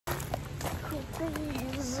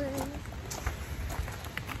crazy.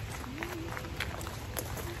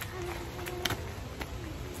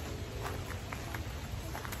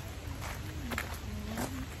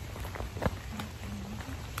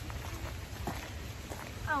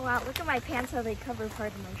 Oh wow, look at my pants, how they cover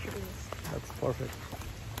part of my shoes. That's perfect.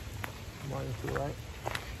 Mine too, right?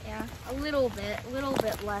 Yeah, a little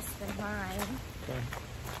bit less than mine. Okay.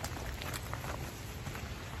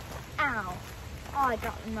 Ow. Oh, I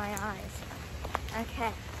got in my eyes.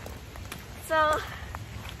 Okay. So,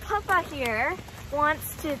 Papa here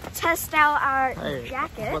wants to test out our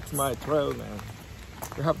jackets. What's my trail name?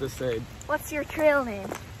 You have to say What's your trail name?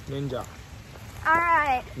 Ninja.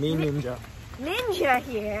 Alright. Me Ninja. Ninja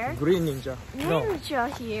here. Green Ninja.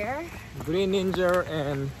 Ninja here. Green Ninja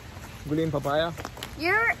and Green Papaya.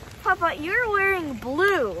 Papa, you're wearing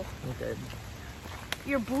blue. Okay.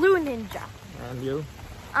 You're blue ninja. And you?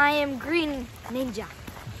 I am green ninja.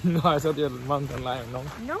 No, I thought you're mountain lion, no?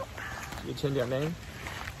 Nope. You change your name?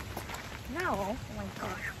 No. Oh my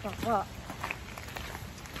gosh, Papa.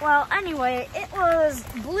 Well, anyway, it was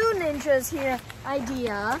Blue Ninja's here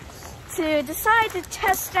idea to decide to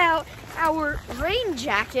test out our rain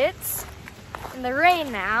jackets in the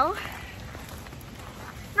rain now.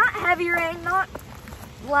 Not heavy rain, not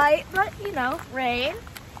light, but you know, rain.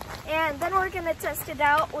 And then we're gonna test it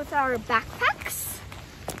out with our backpacks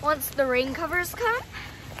once the rain covers come.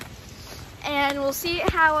 And we'll see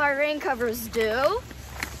how our rain covers do.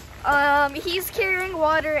 He's carrying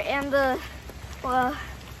water and the,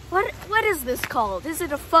 what is this called? Is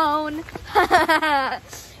it a phone?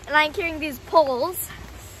 And I'm carrying these poles,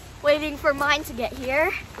 waiting for mine to get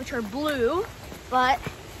here, which are blue, but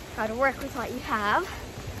gotta work with what you have.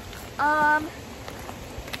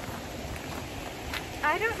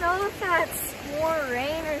 I don't know if that's more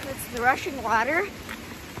rain or if it's the rushing water,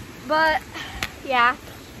 but yeah,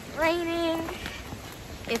 raining.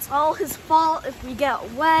 It's all his fault if we get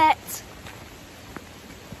wet.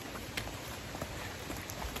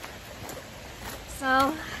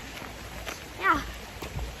 So, yeah.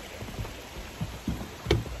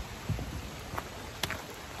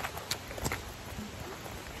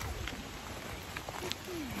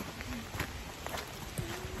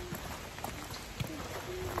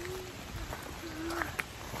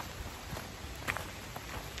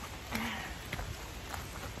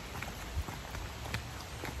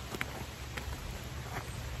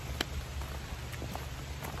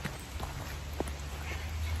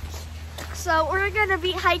 So we're gonna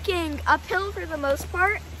be hiking uphill for the most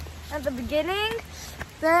part at the beginning.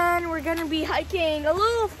 Then we're gonna be hiking a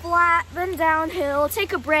little flat, then downhill,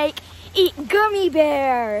 take a break, eat gummy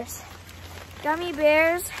bears. Gummy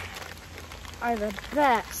bears are the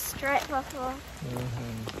best, right, Buffalo?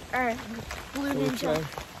 Mm-hmm. Or Blue Ninja.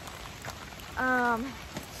 Okay.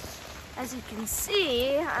 As you can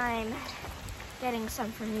see, I'm getting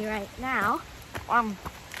some from you right now.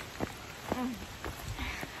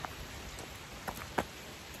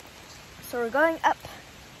 So we're going up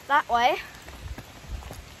that way,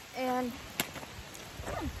 and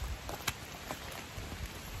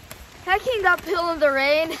hiking uphill in the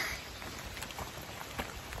rain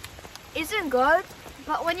isn't good,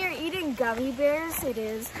 but when you're eating gummy bears, it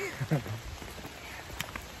is.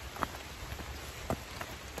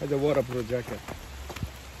 How's the waterproof jacket?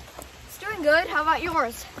 It's doing good. How about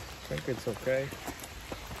yours? I think it's okay.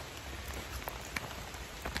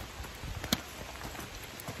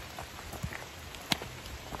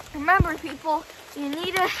 Remember, people, you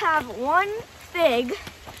need to have one thing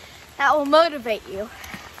that will motivate you.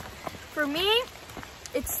 For me,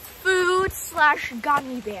 it's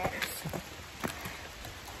food/gummy bears.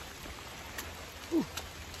 Ooh.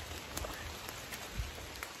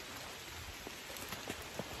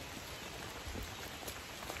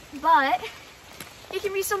 But it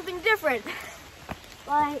can be something different,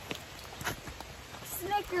 like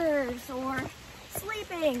Snickers or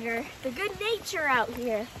sleeping or the good nature out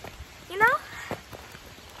here, you know?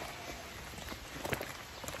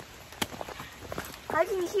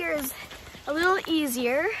 Hiking here is a little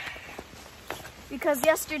easier because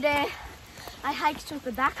yesterday I hiked with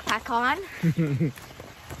a backpack on.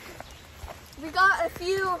 We got a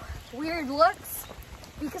few weird looks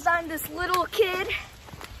because I'm this little kid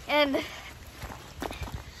and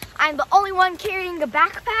I'm the only one carrying a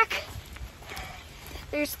backpack.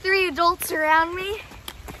 There's 3 adults around me,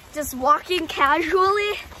 just walking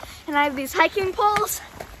casually, and I have these hiking poles.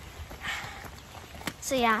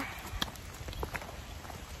 So yeah.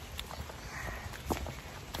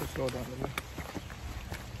 Just slow down a bit.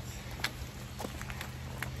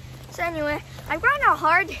 So anyway, I got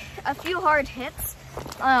a few hard hits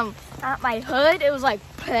at my hood. It was like,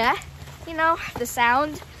 bleh. you know, the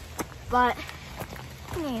sound. But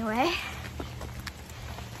anyway.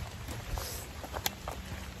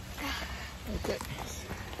 Okay.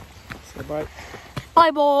 Say bye.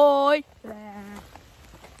 Bye, boy.